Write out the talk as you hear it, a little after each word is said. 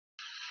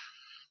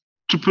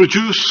To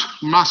produce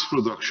mass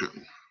production,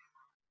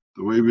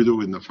 the way we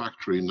do in the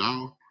factory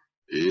now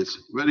is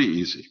very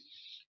easy.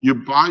 You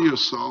buy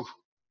yourself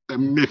a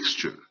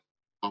mixture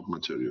of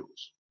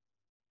materials.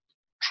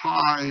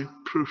 Try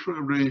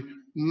preferably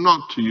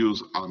not to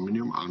use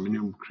aluminum.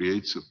 Aluminum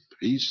creates a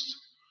paste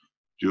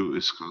due to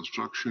its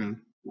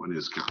construction when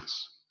it's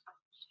GANS.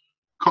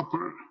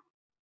 Copper,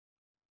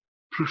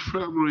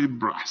 preferably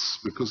brass,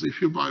 because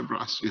if you buy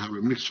brass, you have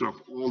a mixture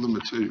of all the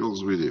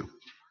materials with you.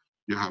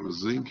 You have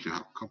zinc, you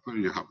have copper,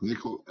 you have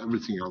nickel,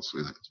 everything else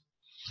with it.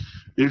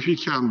 If you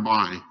can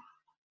buy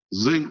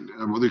zinc,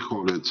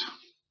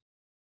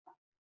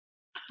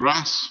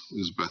 brass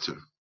is better.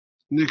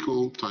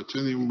 Nickel,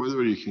 titanium,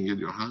 whatever you can get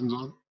your hands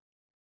on.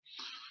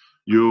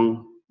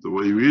 The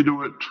way we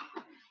do it,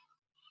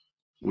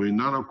 we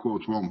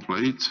nanocoat one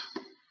plate,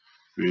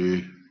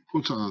 we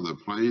put another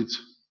plate,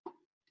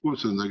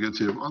 put a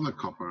negative on the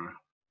copper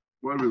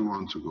where we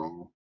want to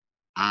go,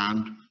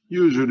 and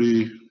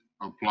usually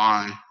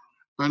apply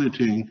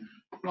anything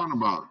around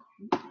about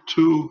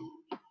 2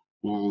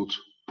 volts,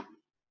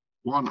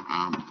 1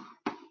 amp.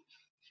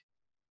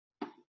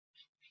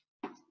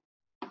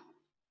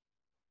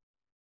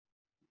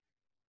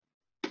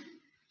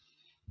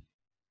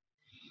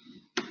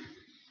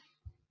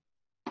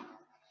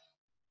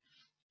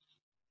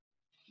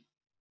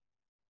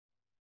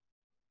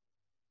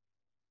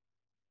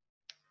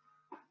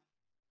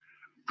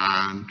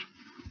 And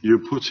you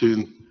put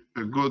in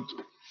a good,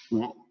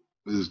 what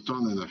is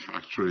done in the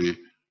factory,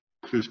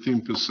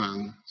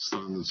 15%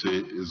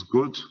 salinity is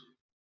good.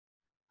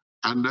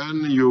 And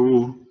then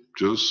you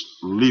just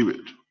leave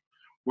it.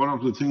 One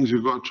of the things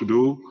you got to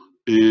do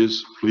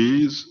is,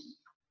 please,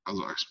 as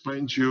I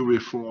explained to you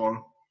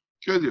before,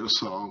 get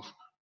yourself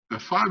a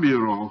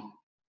 5-year-old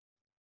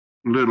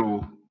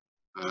little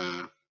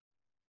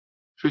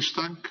fish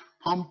tank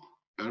pump,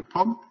 air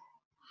pump,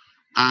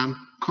 and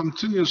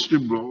continuously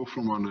blow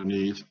from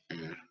underneath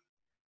air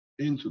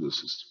into the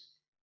system.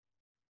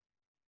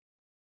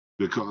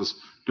 Because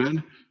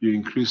then you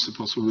increase the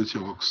possibility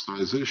of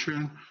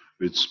oxidization.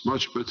 It's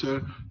much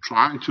better.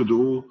 Try to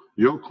do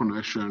your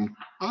connection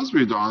as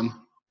we done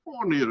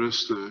or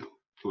nearest the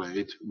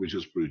plate which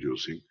is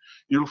producing.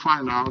 You'll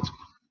find out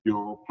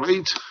your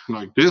plate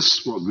like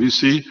this, what we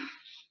see,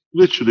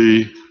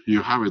 literally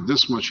you have it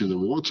this much in the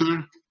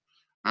water,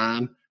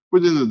 and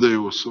within a day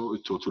or so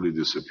it totally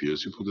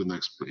disappears. You put the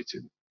next plate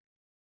in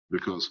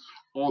because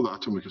all the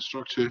atomic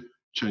structure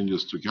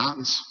changes to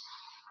GANS.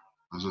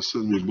 As I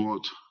said, we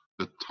bought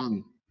a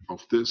ton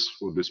of this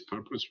for this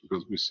purpose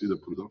because we see the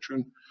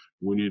production.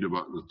 We need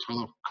about a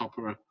ton of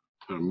copper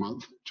per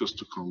month just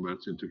to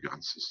convert into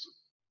GANS system.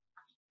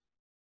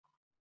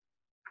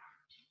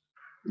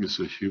 It's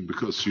a huge,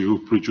 because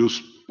you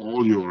produce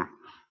all your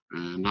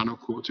nano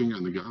coating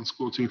and the GANS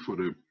coating for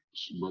the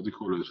what do you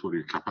call it, for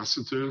your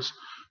capacitors,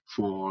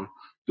 for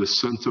the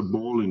center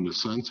ball in the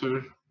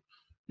center.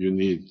 You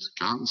need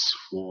GANS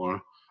for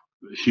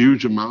a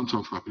huge amount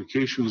of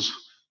applications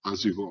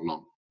as you go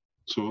along.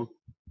 So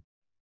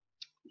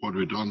what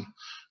we've done,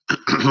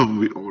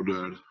 we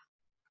ordered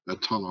a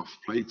ton of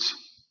plates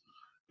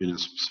in a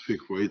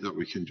specific way that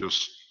we can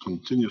just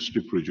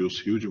continuously produce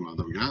huge amount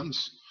of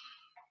GANS,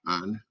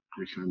 and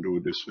we can do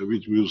this. So we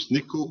use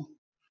nickel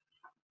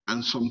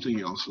and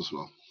something else as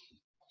well.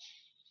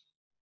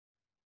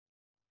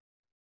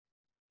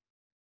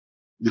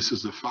 This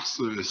is the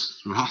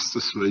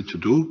fastest way to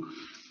do.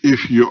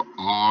 If you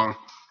are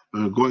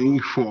going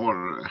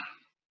for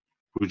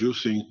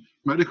producing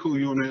medical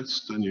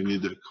units, then you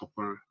need the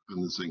copper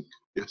and the zinc.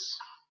 Yes.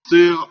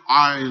 Still,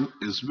 iron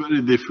is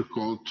very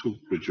difficult to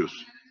produce.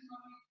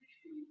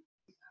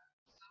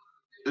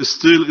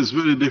 Still, it's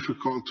very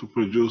difficult to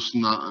produce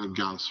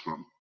GANS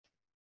from.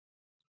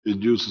 It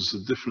uses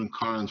a different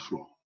current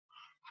flow.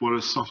 For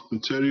a soft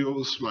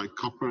materials like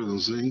copper and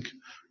zinc,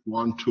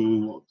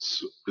 1-2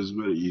 watts is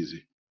very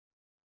easy.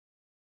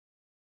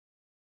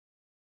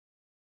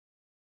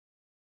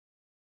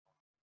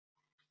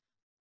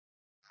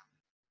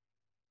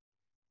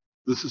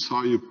 This is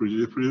how you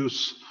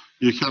produce.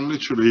 You can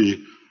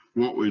literally,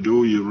 what we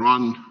do, you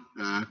run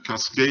a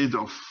cascade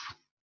of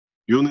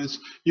units.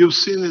 You've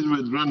seen it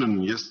with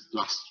Renan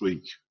last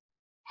week,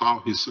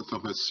 how he set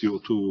up a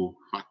CO2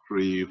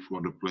 factory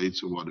for the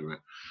plates or whatever.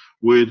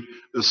 With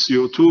a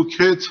CO2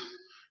 kit,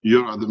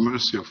 you're at the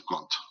mercy of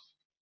God.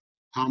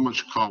 How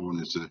much carbon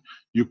is there?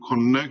 You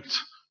connect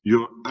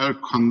your air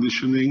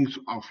conditioning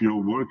of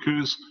your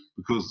workers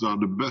because they are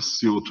the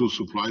best CO2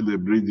 supply. They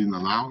breathe in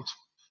and out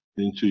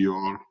into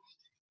your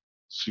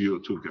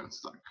CO2 gas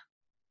tank.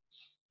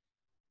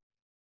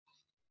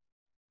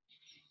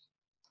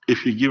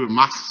 If you give a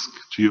mask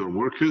to your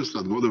workers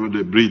that whatever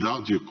they breathe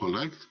out, you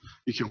collect,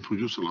 you can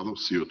produce a lot of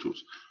CO2s.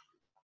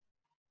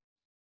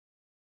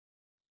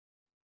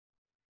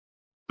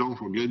 Don't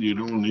forget, you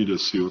don't need a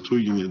CO2,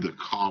 you need the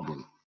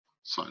carbon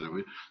side of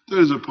it. There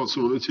is a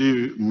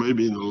possibility,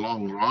 maybe in the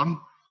long run,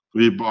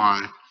 we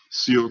buy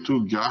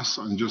CO2 gas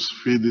and just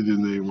feed it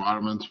in the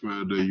environment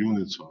where the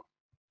units are.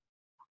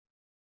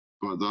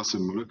 But that's a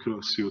molecular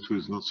CO2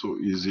 is not so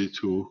easy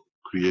to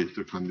create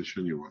the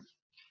condition you want.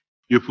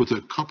 You put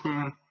a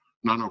copper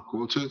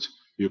nano-coated,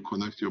 you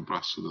connect your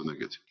brass to the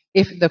negative.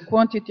 If the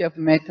quantity of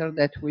metal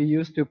that we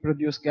use to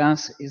produce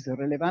GANs is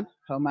relevant,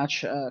 how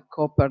much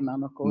copper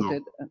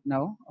nano-coated?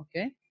 No.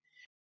 Okay.